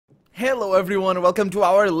Hello everyone, welcome to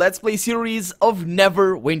our Let's Play series of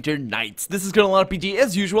Neverwinter Nights. This is Colonel RPG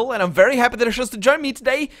as usual, and I'm very happy that you're chose to join me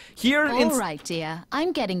today here Alright dear,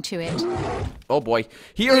 I'm getting to it. Oh boy.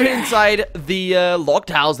 Here inside the locked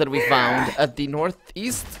house that we found at the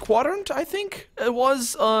northeast quadrant, I think it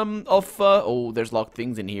was, oh, there's locked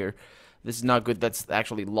things in here. This is not good, that's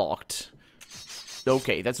actually locked.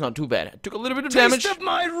 Okay, that's not too bad. It took a little bit of damage. Taste of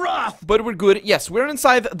my wrath! But we're good. Yes, we're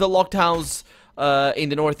inside the locked house in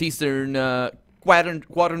the northeastern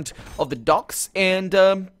quadrant of the docks, and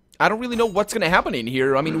I don't really know what's gonna happen in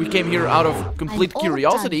here. I mean, we came here out of complete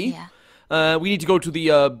curiosity. We need to go to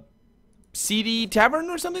the CD Tavern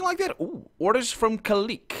or something like that. Ooh, orders from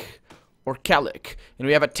Kalik or Kalik, and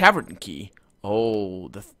we have a tavern key. Oh,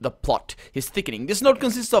 the plot is thickening. This note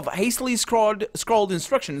consists of hastily scrawled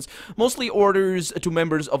instructions, mostly orders to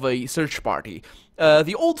members of a search party.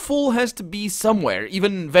 The old fool has to be somewhere.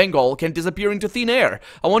 Even Vengol can disappear into thin air.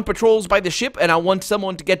 I want patrols by the ship, and I want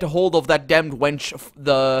someone to get a hold of that damned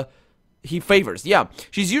wench he favors. Yeah,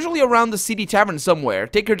 she's usually around the city tavern somewhere.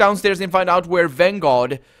 Take her downstairs and find out where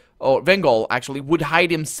Vengol actually would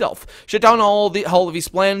hide himself. Shut down all of his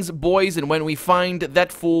plans, boys, and when we find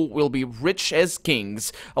that fool, we'll be rich as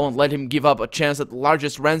kings. I won't let him give up a chance at the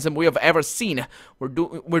largest ransom we have ever seen.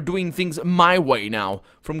 We're doing things my way now.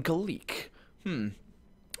 From Kalik.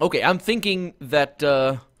 Okay, I'm thinking that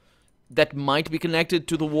that might be connected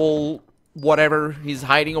to the wall, whatever he's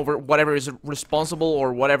hiding over, whatever is responsible,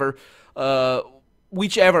 or whatever,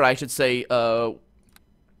 whichever I should say,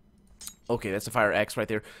 okay, that's a fire axe right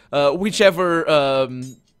there. Whichever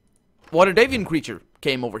water Davian creature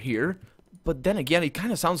came over here. But then again, it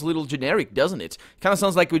kind of sounds a little generic, doesn't it? Kind of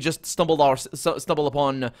sounds like we just stumbled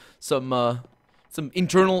upon some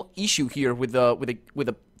internal issue here with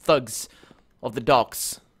the thugs of the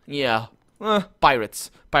docks. Yeah,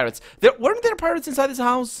 pirates. Weren't there pirates inside this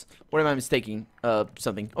house? Or am I mistaking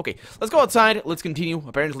something? Okay, let's go outside. Let's continue.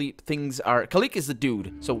 Apparently, things are... Kalik is the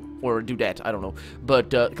dude, so, or dudette, I don't know.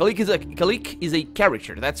 But Kalik is a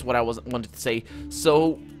character. That's what I wanted to say.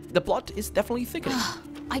 So the plot is definitely thickening.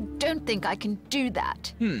 I don't think I can do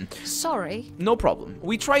that. Sorry. No problem.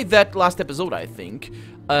 We tried that last episode, I think.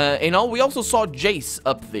 And we also saw Jace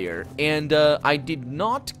up there. And I did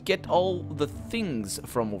not get all the things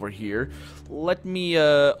from over here. Let me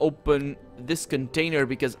open this container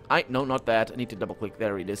because no, not that. I need to double click.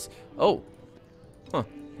 There it is. Oh. Huh.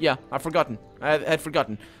 Yeah, I had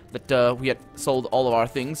forgotten that we had sold all of our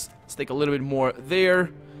things. Let's take a little bit more there.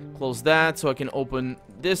 Close that so I can open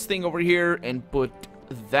this thing over here and put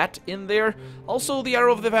that in there. Also, the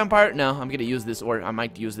Arrow of the Vampire. No, I'm gonna use this, or I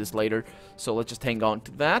might use this later. So let's just hang on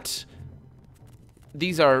to that.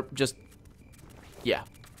 These are just, yeah,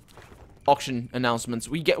 auction announcements.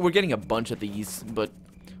 We're getting a bunch of these, but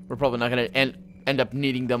we're probably not gonna end up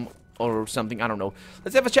needing them or something. I don't know.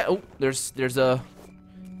 Let's have a chat. Oh, there's a,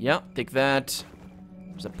 yeah, take that.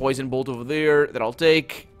 There's a poison bolt over there that I'll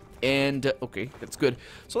take. And okay, that's good.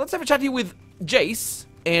 So let's have a chat here with Jace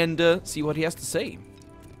and see what he has to say.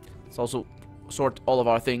 Let's also sort all of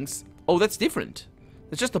our things. Oh, that's different.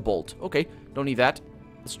 It's just a bolt. Okay, don't need that.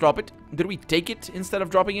 Let's drop it. Did we take it instead of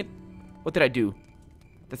dropping it? What did I do?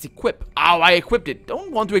 That's equip. Ow, I equipped it.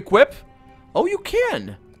 Don't want to equip. Oh, you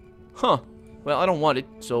can. Huh. Well, I don't want it,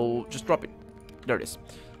 so just drop it. There it is.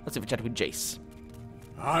 Let's have a chat with Jace.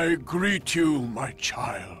 I greet you, my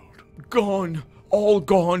child. Gone. All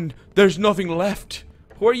gone. There's nothing left.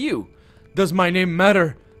 Who are you? Does my name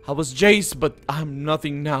matter? I was Jace, but I'm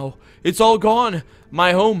nothing now. It's all gone.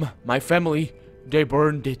 My home, my family, they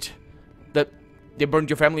burned it. They burned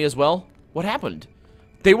your family as well? What happened?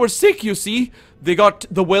 They were sick, you see. They got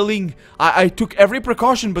the welling. I took every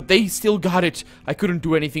precaution, but they still got it. I couldn't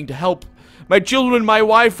do anything to help. My children, my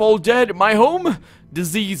wife, all dead. My home,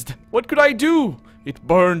 diseased. What could I do? It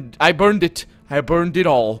burned. I burned it. I burned it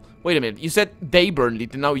all. Wait a minute. You said they burned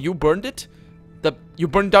it, and now you burned it? You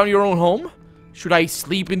burned down your own home? Should I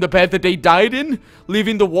sleep in the bed that they died in? Live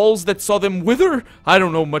in the walls that saw them wither? I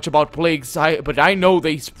don't know much about plagues, but I know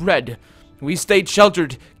they spread. We stayed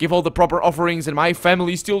sheltered, gave all the proper offerings, and my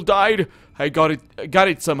family still died. I got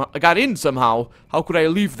in somehow. How could I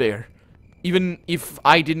live there? Even if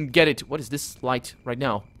I didn't get it. What is this light right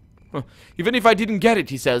now? Huh. Even if I didn't get it,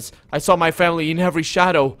 he says. I saw my family in every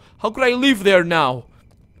shadow. How could I live there now?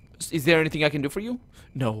 Is there anything I can do for you?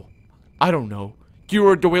 No. I don't know.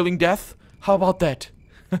 Cured the wailing death? How about that?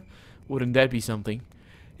 Wouldn't that be something?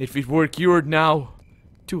 If it were cured now,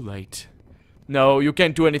 too late. No, you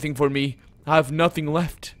can't do anything for me. I have nothing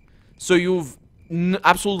left. So you've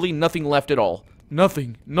absolutely nothing left at all.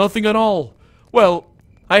 Nothing. Nothing at all. Well,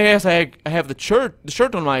 I have the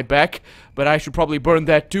shirt on my back, but I should probably burn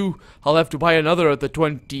that too. I'll have to buy another at the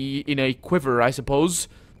 20 in a quiver, I suppose.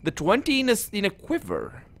 The 20 in a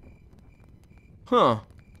quiver. Huh.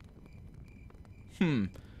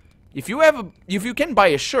 If you can buy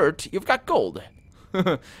a shirt, you've got gold.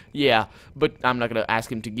 Yeah, but I'm not gonna ask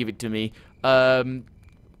him to give it to me.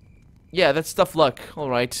 Yeah, that's tough luck. All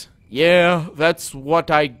right. Yeah, that's what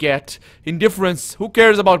I get. Indifference. Who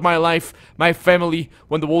cares about my life, my family,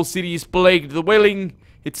 when the whole city is plagued? The wailing,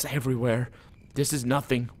 it's everywhere. This is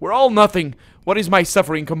nothing. We're all nothing. What is my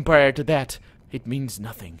suffering compared to that? It means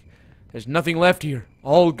nothing. There's nothing left here.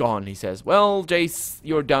 All gone, he says. Well, Jace,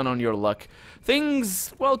 you're down on your luck.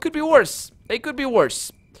 Things, well, could be worse. They could be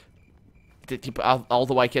worse.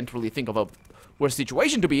 Although I can't really think of a worse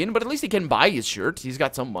situation to be in, but at least he can buy his shirt. He's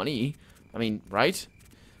got some money. I mean, right?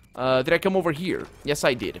 Did I come over here? Yes,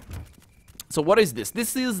 I did. So what is this?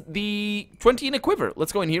 This is the 20 in a quiver.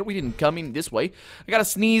 Let's go in here. We didn't come in this way. I got a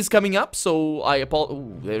sneeze coming up, so I apologize.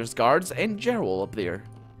 Ooh, there's guards and Gerald up there.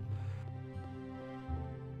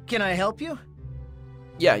 Can I help you?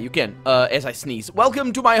 Yeah, you can, as I sneeze.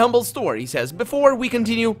 Welcome to my humble store, he says. Before we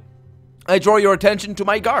continue, I draw your attention to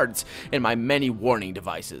my guards and my many warning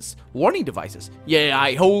devices. Warning devices? Yeah,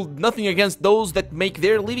 I hold nothing against those that make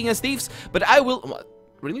their living as thieves, but I will... What?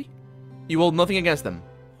 Really? You hold nothing against them?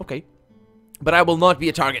 Okay. But I will not be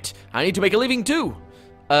a target. I need to make a living too.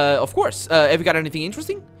 Of course. Have you got anything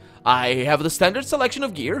interesting? I have the standard selection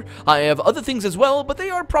of gear. I have other things as well, but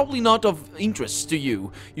they are probably not of interest to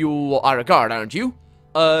you. You are a guard, aren't you?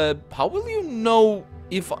 How will you know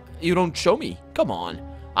if you don't show me? Come on.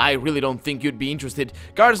 I really don't think you'd be interested.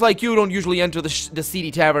 Guards like you don't usually enter the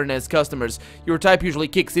seedy tavern as customers. Your type usually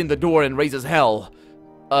kicks in the door and raises hell.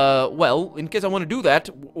 Well, in case I want to do that,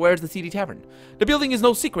 where's the seedy tavern? The building is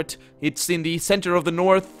no secret. It's in the center of the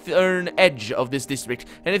northern edge of this district.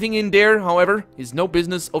 Anything in there, however, is no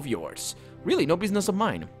business of yours. Really, no business of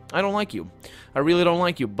mine. I don't like you. I really don't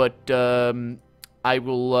like you, but, I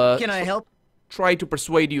will, Can I help? try to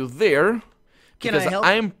persuade you there. Can I help?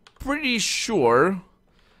 I'm pretty sure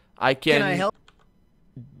I can I help?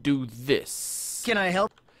 do this. Can I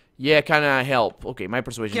help? Yeah, can I help? Okay, my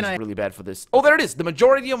persuasion is really bad for this. Oh, there it is. The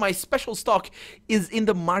majority of my special stock is in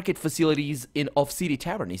the market facilities of City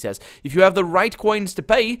Tavern, he says. If you have the right coins to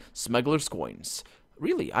pay, smuggler's coins.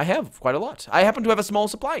 Really, I have quite a lot. I happen to have a small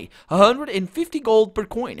supply. 150 gold per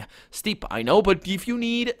coin. Steep, I know, but if you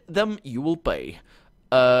need them, you will pay.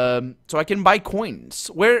 So I can buy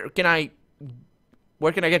coins. Where can I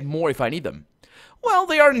get more if I need them? Well,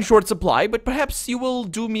 they are in short supply, but perhaps you will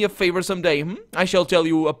do me a favor someday, I shall tell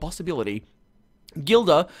you a possibility.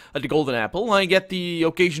 Gilda, at the Golden Apple, I get the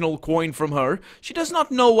occasional coin from her. She does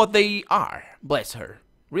not know what they are. Bless her.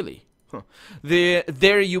 Really? Huh.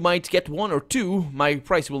 There you might get one or two. My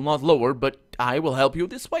price will not lower, but I will help you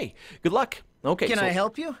this way. Good luck. Okay. Can I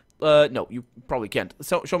help you? No, you probably can't.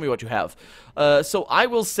 So, show me what you have. So I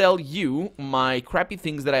will sell you my crappy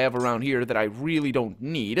things that I have around here that I really don't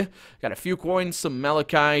need. Got a few coins, some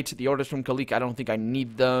malachite, the orders from Kalik. I don't think I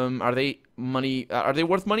need them. Are they money? Are they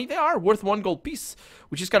worth money? They are worth 1 gold piece,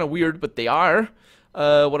 which is kind of weird, but they are.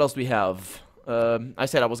 What else do we have? I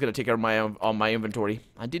said I was gonna take care of my inventory.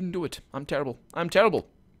 I didn't do it. I'm terrible. I'm terrible.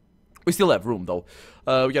 We still have room though.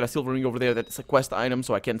 We got a silver ring over there. That's a quest item,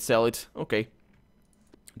 so I can't sell it. Okay.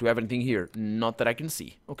 Do I have anything here? Not that I can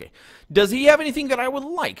see. Okay. Does he have anything that I would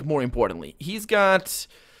like, more importantly? He's got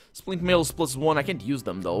splint mails +1. I can't use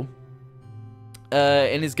them, though.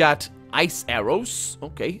 And he's got ice arrows.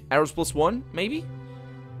 Okay. Arrows +1, maybe?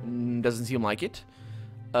 Doesn't seem like it.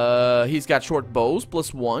 He's got short bows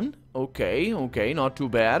 +1. Okay, okay. Not too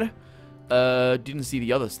bad. Didn't see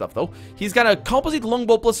the other stuff, though. He's got a composite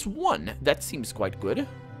longbow +1. That seems quite good.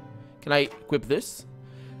 Can I equip this?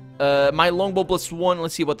 My longbow +1,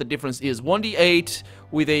 let's see what the difference is. 1d8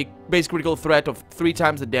 with a base critical threat of 3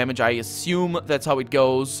 times the damage. I assume that's how it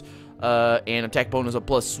goes. And attack bonus of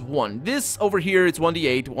 +1. This over here, it's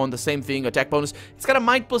 1d8 on the same thing, attack bonus. It's got a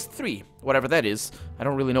might +3, whatever that is. I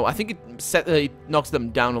don't really know. I think it knocks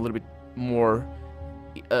them down a little bit more,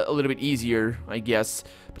 a little bit easier, I guess.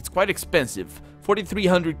 But it's quite expensive.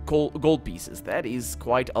 4,300 gold pieces. That is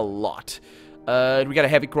quite a lot. We got a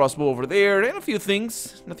heavy crossbow over there, and a few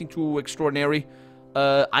things. Nothing too extraordinary.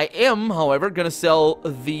 I am, however, gonna sell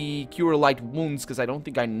the Cure Light Wounds, because I don't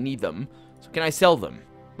think I need them. So can I sell them?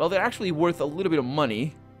 Well, they're actually worth a little bit of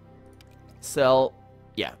money. Sell.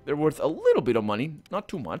 Yeah, they're worth a little bit of money. Not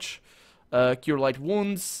too much. Cure Light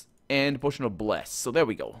Wounds and Potion of Bless. So there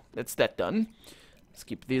we go. That's that done. Let's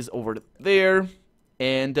keep these over there.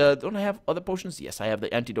 And don't I have other potions? Yes, I have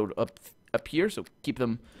the antidote up here, so keep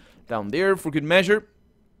them down there for good measure.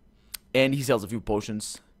 And he sells a few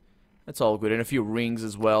potions. That's all good. And a few rings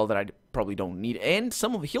as well that I probably don't need. And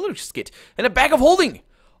some of the healer's kit. And a bag of holding!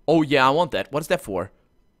 Oh, yeah, I want that. What is that for?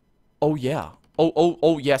 Oh, yeah.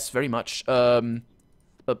 Oh, yes, very much.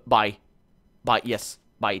 Buy. Yes.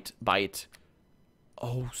 Buy it. Buy it.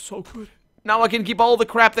 Oh, so good. Now I can keep all the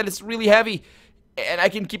crap that is really heavy. And I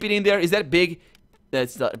can keep it in there. Is that big?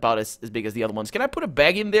 That's not about as big as the other ones. Can I put a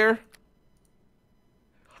bag in there?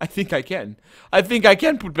 I think I can. I think I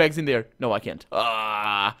can put bags in there. No, I can't.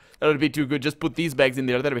 Ah, that would be too good. Just put these bags in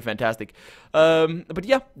there. That'd be fantastic. But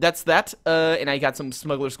yeah, that's that. And I got some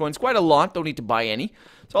smuggler's coins. Quite a lot. Don't need to buy any.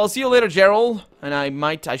 So I'll see you later, Gerald. And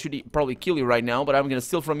I should probably kill you right now, but I'm gonna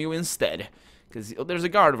steal from you instead. Because there's a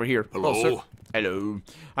guard over here. Hello? Oh, sir. Hello.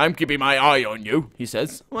 I'm keeping my eye on you, he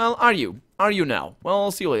says. Well, are you? Are you now? Well,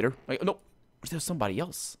 I'll see you later. No, there's somebody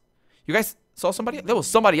else. You guys saw somebody? There was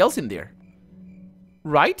somebody else in there.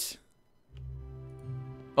 Right?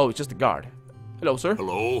 Oh, it's just a guard. Hello, sir.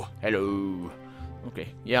 Hello? Hello. Okay,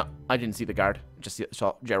 yeah, I didn't see the guard. Just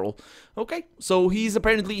saw Gerald. Okay, so he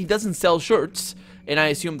doesn't sell shirts. And I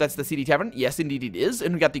assume that's the City Tavern. Yes, indeed it is.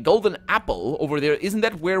 And we got the Golden Apple over there. Isn't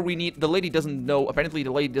that where we need... The lady doesn't know... Apparently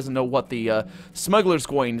the lady doesn't know what the smuggler's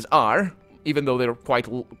coins are. Even though they're quite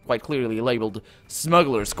clearly labeled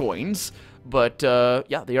smuggler's coins. But,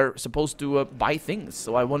 yeah, they are supposed to buy things.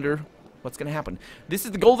 So I wonder what's going to happen. This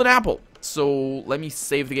is the Golden Apple. So let me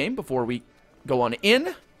save the game before we go on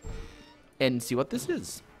in. And see what this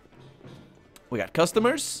is. We got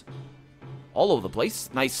customers all over the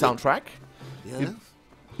place. Nice soundtrack. Yeah?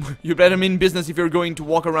 You better mean business if you're going to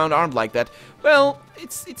walk around armed like that. Well,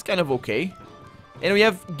 it's kind of okay. And we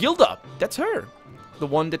have Gilda. That's her. The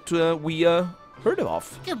one that we heard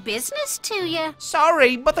of. Good business to you.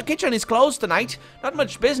 Sorry, but the kitchen is closed tonight. Not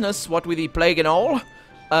much business, what with the plague and all.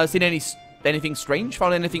 Seen anything strange?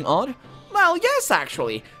 Found anything odd? Well, yes,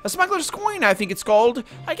 actually. A smuggler's coin, I think it's called.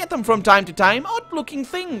 I get them from time to time. Odd-looking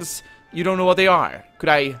things. You don't know what they are. Could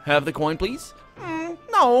I have the coin, please?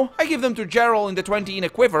 No, I give them to Gerald in the 20 in a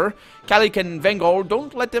quiver. Calic and Vengol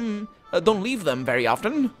don't leave them very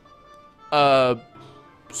often.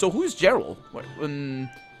 So who's Gerald? Do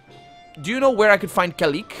you know where I could find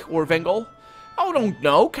Calic or Vengol? Oh, don't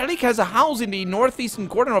know. Calic has a house in the northeastern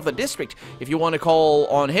corner of the district. If you want to call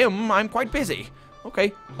on him, I'm quite busy. Okay.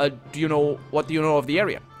 What do you know of the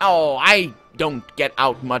area? Oh, I don't get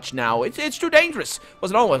out much now. It's too dangerous.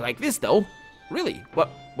 Wasn't always like this, though. Really?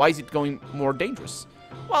 Why is it going more dangerous?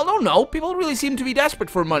 Well, I don't know. People really seem to be desperate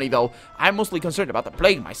for money, though. I'm mostly concerned about the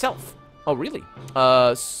plague myself. Oh, really?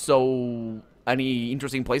 So any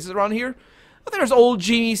interesting places around here? Well, there's old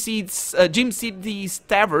Jim Seed's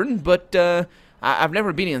Tavern, but I've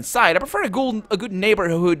never been inside. I prefer a good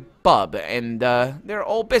neighborhood pub, and they're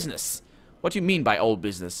all business. What do you mean by old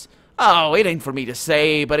business? Oh, it ain't for me to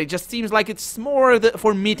say, but it just seems like it's more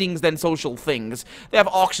for meetings than social things. They have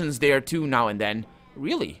auctions there, too, now and then.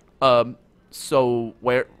 Really? So,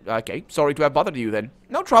 where... Okay, sorry to have bothered you, then.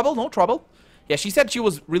 No trouble, no trouble. Yeah, she said she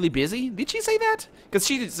was really busy. Did she say that? Because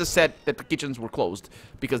she just said that the kitchens were closed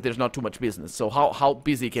because there's not too much business. So, how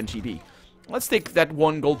busy can she be? Let's take that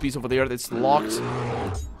one gold piece over there that's locked.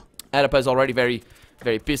 Adapa is already very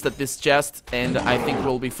pissed at this chest, and I think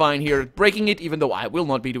we'll be fine here breaking it, even though I will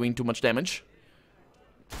not be doing too much damage.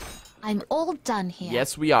 I'm all done here.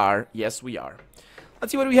 Yes, we are. Yes, we are.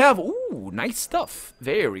 Let's see what we have. Ooh, nice stuff.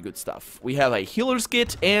 Very good stuff. We have a healer's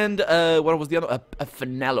kit and, what was the other? A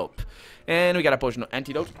Phenelope. And we got a potion of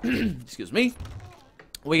antidote. Excuse me.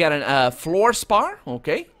 We got a floor spar.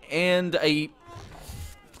 Okay. And a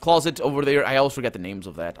closet over there. I always forget the names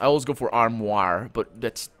of that. I always go for armoire, but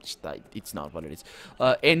that's just, it's not what it is.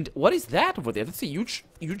 And what is that over there? That's a huge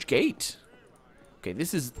gate. Okay,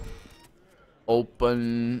 this is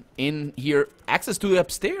open in here. Access to the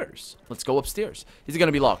upstairs. Let's go upstairs. Is it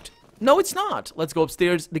gonna be locked? No, it's not. Let's go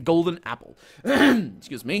upstairs. The Golden Apple.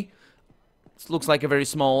 Excuse me. This looks like a very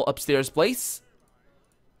small upstairs place.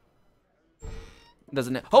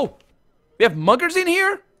 Doesn't it? Oh, we have muggers in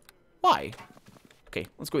here. Why? Okay,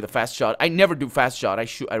 let's go with a fast shot. I never do fast shot.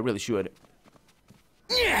 I really should.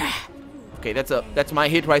 Yeah. Okay, that's my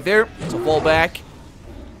hit right there. So fall back.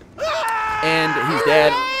 And he's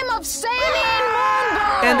dead.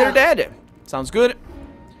 And they're dead. Sounds good.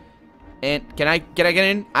 And can I get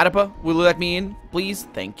in? Adapa, will you let me in, please?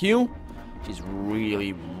 Thank you. She's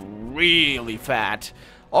really fat.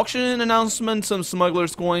 Auction announcement, some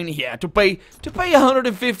smuggler's coin. Yeah, to pay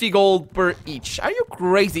 150 gold per each. Are you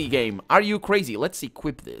crazy, game? Are you crazy? Let's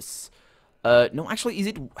equip this. No, actually, is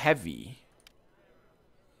it heavy?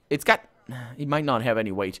 It might not have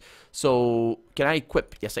any weight. So, can I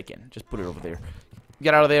equip? Yes, I can. Just put it over there.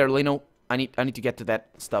 Get out of there, Leno. I need to get to that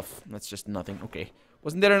stuff. That's just nothing. Okay.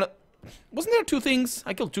 Wasn't there two things?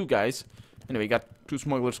 I killed 2 guys. Anyway, got 2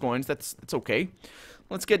 smuggler's coins. That's okay.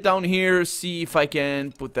 Let's get down here, see if I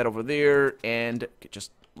can put that over there, and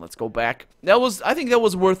just let's go back. I think that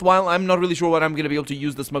was worthwhile. I'm not really sure what I'm gonna be able to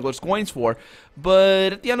use the smuggler's coins for,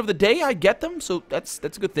 but at the end of the day, I get them, so that's a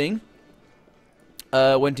good thing.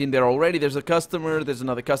 Went in there already. There's a customer. There's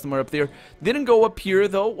another customer up there. Didn't go up here,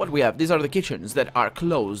 though. What do we have? These are the kitchens that are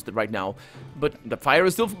closed right now. But the fire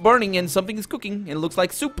is still burning, and something is cooking, and it looks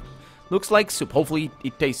like soup. Looks like soup. Hopefully,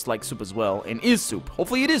 it tastes like soup as well, and is soup.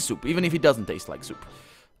 Hopefully, it is soup, even if it doesn't taste like soup.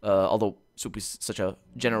 Although soup is such a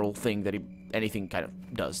general thing that anything kind of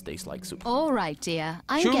does taste like soup. All right, dear.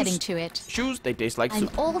 I'm getting to it. Shoes, they taste like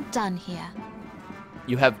soup. I'm all done here.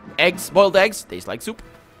 You have eggs, boiled eggs, taste like soup.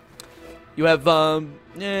 You have an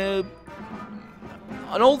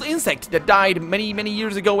old insect that died many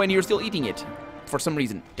years ago, and you're still eating it for some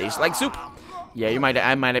reason. Tastes like soup. Yeah,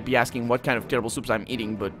 I might be asking what kind of terrible soups I'm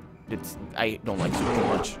eating, but I don't like soup too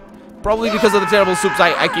much. Probably because of the terrible soups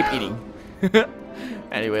I keep eating.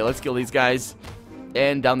 Anyway, let's kill these guys,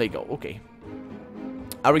 and down they go. Okay,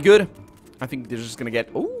 are we good? I think they're just gonna get.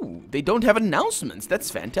 Oh, they don't have announcements. That's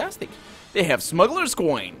fantastic. They have smuggler's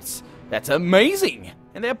coins. That's amazing.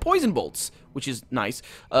 And they have poison bolts, which is nice.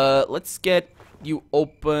 Let's get you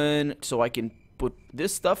open so I can put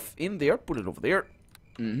this stuff in there. Put it over there.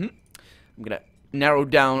 I'm gonna narrow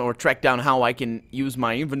down or track down how I can use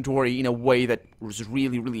my inventory in a way that was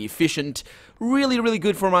really efficient. Really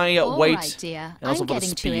good for my weight. Right, dear. And also I'm for the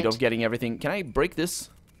getting speed to of getting everything. Can I break this?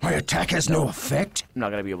 My attack has no effect. I'm not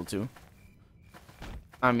gonna be able to.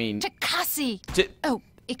 I mean... Takasi! Oh,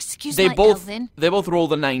 excuse they my both Elvin. They both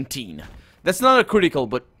rolled a 19. That's not a critical,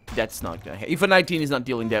 but that's not gonna happen. If a 19 is not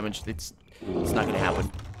dealing damage, it's not gonna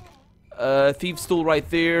happen. Thieves' tool right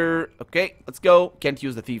there. Okay, let's go. Can't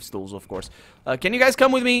use the thieves' tools, of course. Can you guys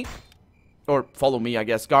come with me? Or follow me, I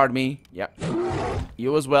guess. Guard me. Yeah.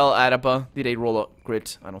 You as well, Adapa. Did they roll a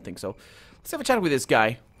crit? I don't think so. Let's have a chat with this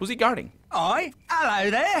guy. Who's he guarding? Oi, hello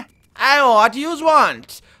there. Oh, what yous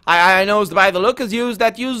want? I knows by the look as yous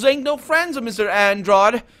that yous ain't no friends of Mr.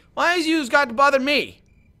 Androd. Why is yous got to bother me?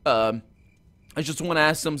 I just want to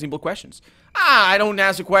ask some simple questions. I don't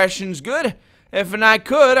ask the questions good. If I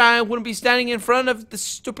could, I wouldn't be standing in front of the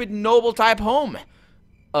stupid noble type home.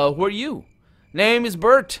 Who are you? Name is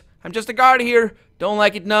Bert. I'm just a guard here. Don't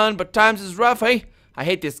like it none, but times is rough, eh? I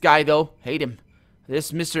hate this guy, though. Hate him.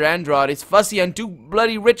 This Mr. Androd is fussy and too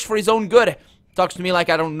bloody rich for his own good. Talks to me like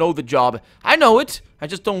I don't know the job. I know it. I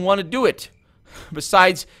just don't want to do it.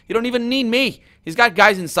 Besides, you don't even need me. He's got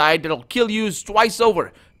guys inside that'll kill you twice over.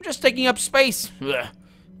 I'm just taking up space. Ugh.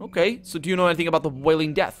 Okay, so do you know anything about the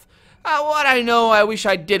Wailing Death? What I know, I wish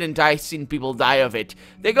I didn't. I seen people die of it.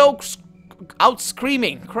 They go out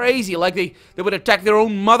screaming, crazy, like they would attack their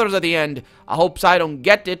own mothers at the end. I hopes I don't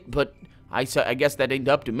get it, but I guess that ain't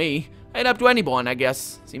up to me. Ain't up to anyone, I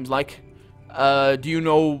guess. Seems like. Do you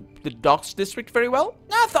know the Docks District very well?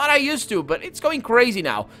 I thought I used to, but it's going crazy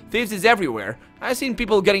now. Thieves is everywhere. I seen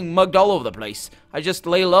people getting mugged all over the place. I just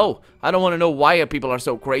lay low. I don't want to know why people are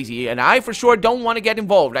so crazy, and I for sure don't want to get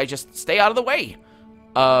involved. I just stay out of the way.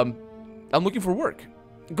 I'm looking for work.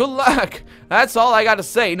 Good luck. That's all I gotta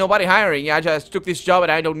say. Nobody hiring. I just took this job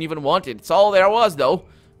and I don't even want it. It's all there was, though.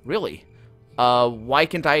 Really? Why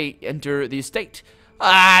can't I enter the estate?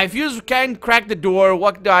 If you can't crack the door,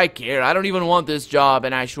 what do I care? I don't even want this job,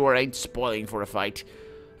 and I sure ain't spoiling for a fight.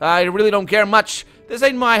 I really don't care much. This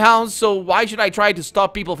ain't my house, so why should I try to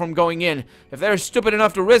stop people from going in? If they're stupid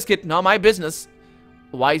enough to risk it, not my business.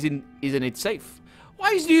 Why isn't it safe?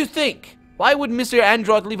 Why do you think? Why would Mr.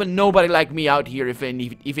 Androd leave a nobody like me out here even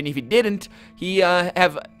if he didn't, he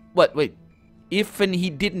have... What? Wait. If and he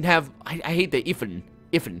didn't have... I hate the if'n.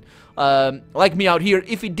 Like me out here,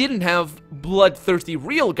 if he didn't have bloodthirsty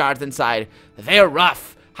real guards inside. They're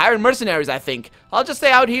rough. Hired mercenaries, I think. I'll just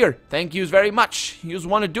stay out here. Thank yous very much. Yous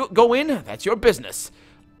want to go in? That's your business.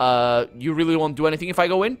 You really won't do anything if I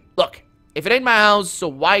go in? Look, if it ain't my house, so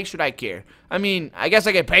why should I care? I mean, I guess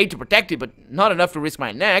I get paid to protect it, but not enough to risk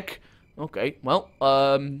my neck. Okay, well,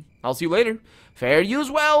 I'll see you later. Fare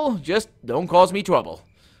yous well, just don't cause me trouble.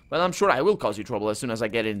 Well, I'm sure I will cause you trouble as soon as I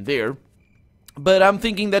get in there. But I'm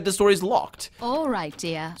thinking that the door is locked. All right,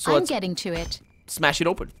 dear. So I'm getting to it. Smash it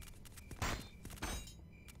open.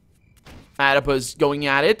 Adipa's going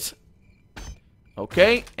at it.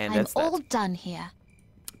 Okay, and that's I'm all done here.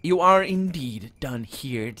 You are indeed done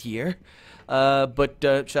here, dear.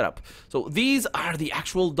 Shut up. So these are the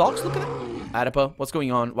actual dogs. Look at it. Adipa, what's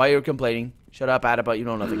going on? Why are you complaining? Shut up, Adipa. You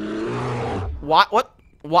know nothing.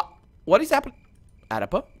 What is happening?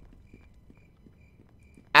 Adipa?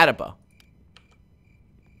 Adipa.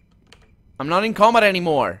 I'm not in combat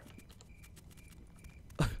anymore.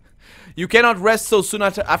 You cannot rest so soon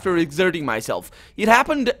after exerting myself. It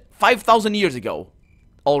happened 5,000 years ago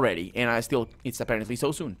already, and it's apparently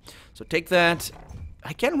so soon. So take that.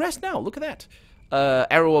 I can rest now. Look at that.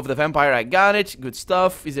 Arrow of the Vampire, I got it. Good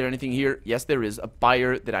stuff. Is there anything here? Yes, there is. A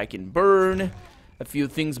pyre that I can burn. A few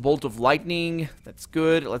things. Bolt of Lightning. That's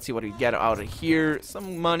good. Let's see what we get out of here.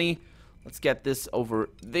 Some money. Let's get this over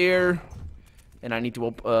there. And I need to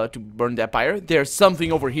burn that pyre. There's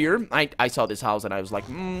something over here. I saw this house and I was like,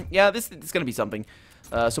 yeah, this is gonna be something.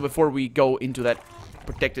 So before we go into that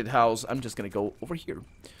protected house, I'm just gonna go over here.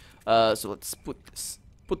 So let's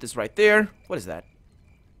put this right there. What is that?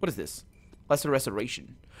 What is this? Lesser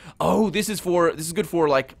Restoration. Oh, this is good for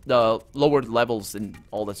like the lower levels and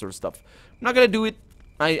all that sort of stuff. I'm not gonna do it.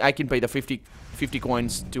 I can pay the 50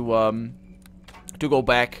 coins to go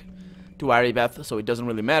back to Aribeth, so it doesn't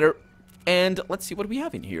really matter. And let's see what we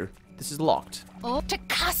have in here. This is locked. Oh,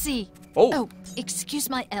 Takasi! Oh.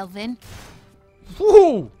 Excuse my Elvin.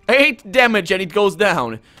 Woo! 8 damage and it goes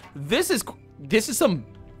down. This is some...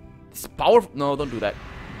 It's powerful... No, don't do that.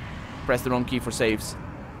 Press the wrong key for saves.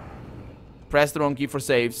 Press the wrong key for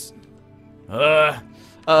saves.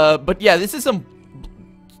 But yeah, this is some...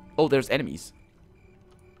 Oh, there's enemies.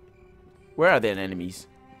 Where are the enemies?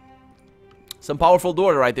 Some powerful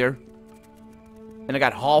door right there. And I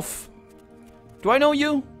got Hoff. Do I know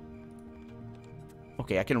you?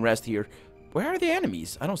 Okay, I can rest here. Where are the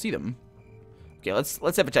enemies? I don't see them. Okay,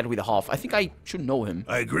 let's have a chat with the Hoff. I think I should know him.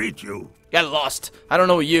 I greet you. Get lost. I don't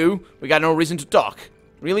know you. We got no reason to talk.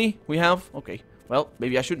 Really? We have? Okay. Well,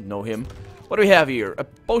 maybe I should know him. What do we have here? A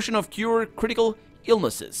potion of cure critical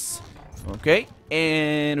illnesses. Okay.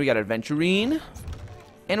 And we got Adventurine.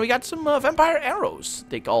 And we got some vampire arrows.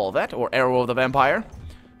 Take all of that. Or arrow of the vampire.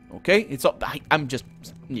 Okay. It's all, I'm just,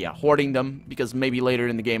 yeah, hoarding them. Because maybe later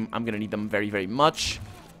in the game I'm going to need them very, very much.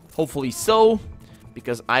 Hopefully so.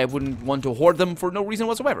 Because I wouldn't want to hoard them for no reason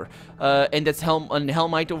whatsoever. And that's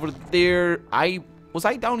Helmite over there. Was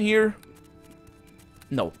I down here?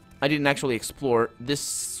 No. I didn't actually explore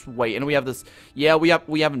this way. And we have this... Yeah, we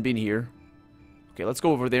haven't been here. Okay, let's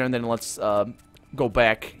go over there and then let's go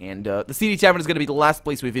back. And the CD Tavern is going to be the last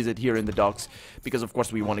place we visit here in the docks. Because, of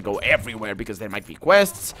course, we want to go everywhere. Because there might be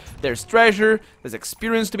quests. There's treasure. There's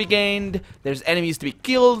experience to be gained. There's enemies to be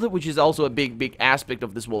killed. Which is also a big, big aspect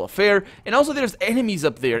of this whole affair. And also there's enemies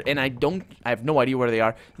up there. And I have no idea where they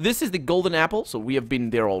are. This is the Golden Apple. So we have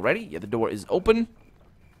been there already. Yeah, the door is open.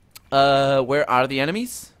 Where are the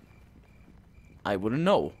enemies? I wouldn't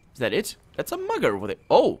know. Is that it? That's a mugger with it.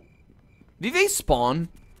 Oh! Did they spawn?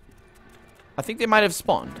 I think they might have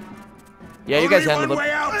spawned. Yeah, you guys handle them. Way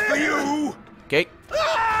out for you. Okay.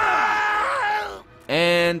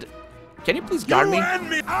 And can you please guard me?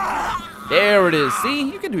 There it is.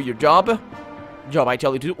 See? You can do your job. Job I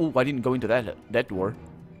tell you to do. Oh, I didn't go into that door.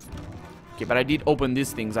 Okay, but I did open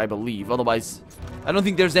these things, I believe. Otherwise, I don't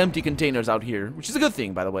think there's empty containers out here. Which is a good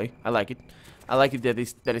thing, by the way. I like it. I like it that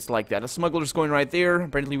it's like that. A smuggler's going right there.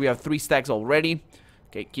 Apparently we have 3 stacks already.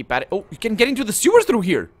 Okay, keep at it. Oh, you can get into the sewers through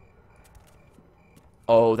here.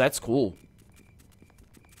 Oh, that's cool.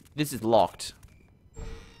 This is locked.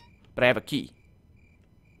 But I have a key.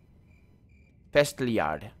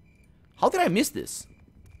 Festliard. How did I miss this?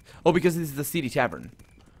 Oh, because this is the city tavern.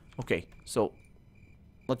 Okay, so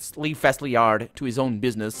let's leave Festliard to his own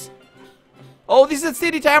business. Oh, this is a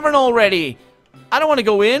city tavern already. I don't want to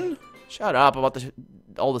go in. Shut up about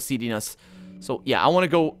all the seediness. So, yeah, I want to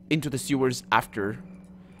go into the sewers after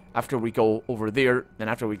we go over there, and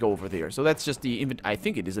after we go over there. So that's just the I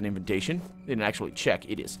think it is an invitation. Didn't actually check.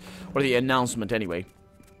 It is. Or the announcement, anyway.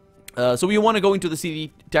 So we want to go into the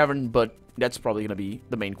city tavern, but that's probably going to be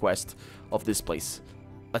the main quest of this place.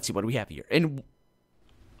 Let's see what we have here. And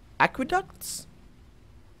aqueducts?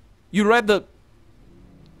 You read the...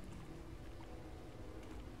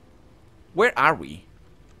 Where are we?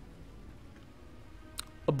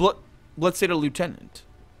 A Bloodsailor Lieutenant.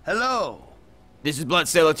 Hello. This is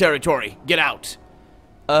Bloodsailor territory. Get out.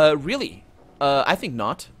 Really? I think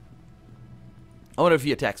not. I wonder if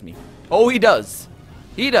he attacks me. Oh, he does.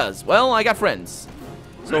 He does. Well, I got friends.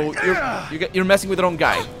 So you're messing with the wrong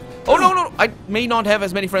guy. Oh no. I may not have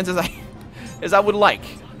as many friends as I would like.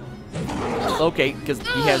 Okay, because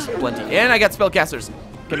he has plenty. And I got spellcasters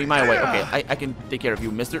coming my way. Okay, I can take care of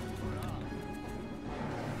you, mister.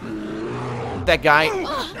 That guy.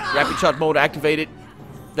 Rapid shot mode activated.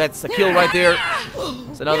 That's a kill right there.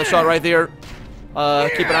 It's another shot right there. Keep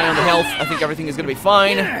an eye on the health. I think everything is going to be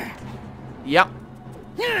fine. Yep.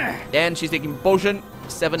 And she's taking potion.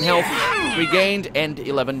 7 health regained and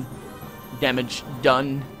 11 damage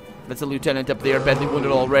done. That's a lieutenant up there, badly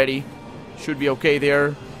wounded already. Should be okay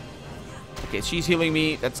there. Okay, she's healing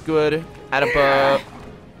me. That's good. Adapa.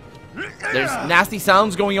 There's nasty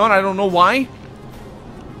sounds going on. I don't know why.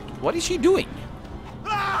 What is she doing?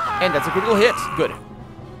 And that's a critical hit. Good.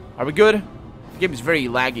 Are we good? The game is very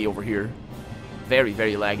laggy over here. Very,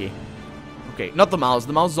 very laggy. Okay, not the mouse.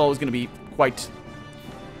 The mouse is always going to be quite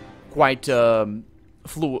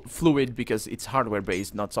fluid because it's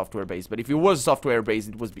hardware-based, not software-based. But if it was software-based,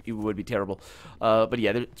 it would be terrible. But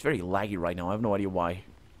yeah, it's very laggy right now. I have no idea why.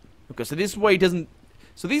 Okay, so this way doesn't...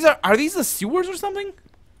 So these are these the sewers or something?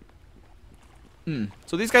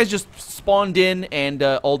 So these guys just spawned in and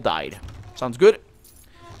all died. Sounds good.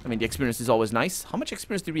 I mean, the experience is always nice. How much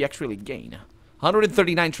experience did we actually gain?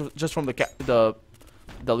 139 just from the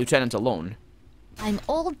lieutenant alone. I'm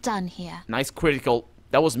all done here. Nice critical.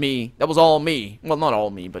 That was me. That was all me. Well, not all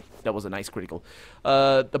me, but that was a nice critical.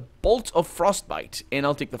 The bolt of frostbite. And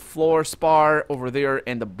I'll take the floor spar over there,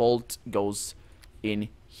 and the bolt goes in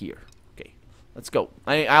here. Okay, let's go.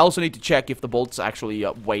 I also need to check if the bolts actually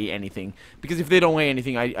weigh anything, because if they don't weigh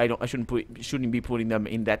anything, I shouldn't be putting them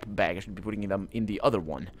in that bag. I should be putting them in the other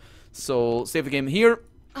one. So save the game here.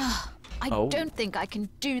 I don't think I can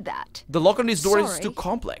do that. The lock on this door is too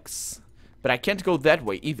complex, but I can't go that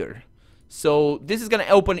way either. So this is gonna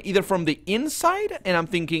open either from the inside, and I'm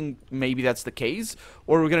thinking maybe that's the case,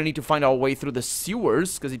 or we're gonna need to find our way through the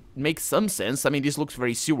sewers, because it makes some sense. I mean, this looks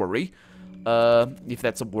very sewery, if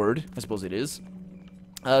that's a word. I suppose it is.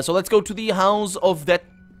 So let's go to the house of that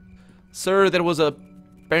sir that was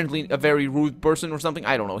apparently a very rude person or something.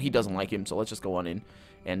 I don't know. He doesn't like him, so let's just go on in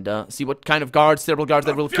and see what kind of guards, several guards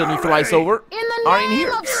that will kill me thrice over are in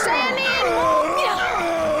here.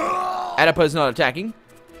 Adapa is not attacking.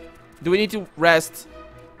 Do we need to rest?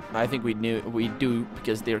 I think we do,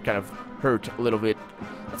 because they're kind of hurt a little bit.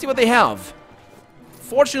 Let's see what they have.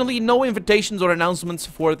 Fortunately, no invitations or announcements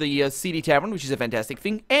for the CD Tavern, which is a fantastic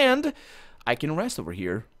thing, and I can rest over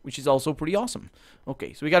here, which is also pretty awesome.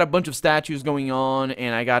 Okay, so we got a bunch of statues going on,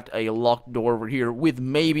 and I got a locked door over here with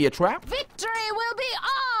maybe a trap. Victory will be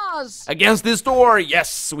ours! Against this door,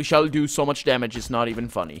 yes! We shall do so much damage, it's not even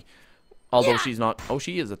funny. Although she's not... Oh,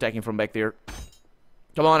 she is attacking from back there.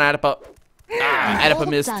 Come on, Adapa. Adapa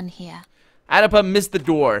missed. Done here. Adapa missed the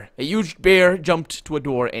door. A huge bear jumped to a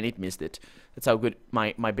door, and it missed it. That's how good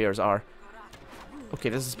my bears are. Okay,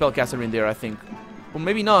 there's a spellcaster in there, I think. Well,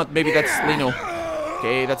 maybe not. Maybe that's Lino.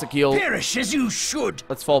 Okay, that's a kill. Perish as you should.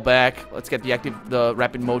 Let's fall back. Let's get the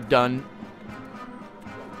rapid mode done.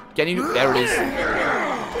 Can you? There it is.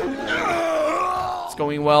 It's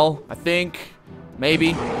going well, I think.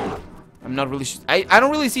 Maybe. I'm not really. I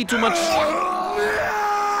don't really see too much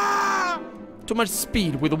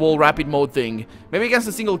speed with the whole rapid mode thing. Maybe against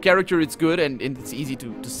a single character it's good and it's easy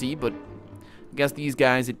to see, but against these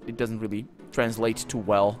guys it doesn't really translate too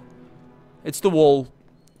well. It's the whole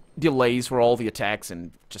delays for all the attacks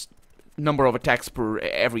and just number of attacks per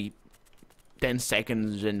every 10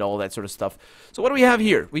 seconds and all that sort of stuff. So what do we have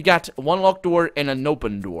here? We got one locked door and an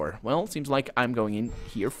open door. Well, seems like I'm going in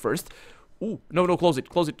here first. Ooh, no, close it,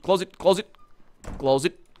 close it, close it, close it. Close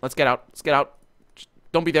it. Let's get out, let's get out. Just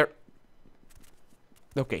don't be there.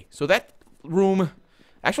 Okay, so that room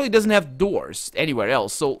actually doesn't have doors anywhere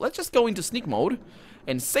else. So let's just go into sneak mode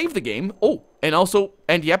and save the game. Oh, and also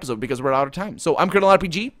end the episode because we're out of time. So I'm Colonel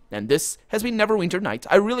RPG, and this has been Neverwinter Nights.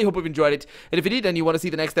 I really hope you've enjoyed it. And if you did and you want to see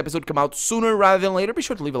the next episode come out sooner rather than later, be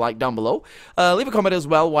sure to leave a like down below. Leave a comment as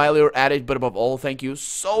well while you're at it. But above all, thank you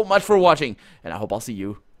so much for watching. And I hope I'll see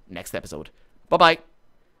you next episode. Bye-bye.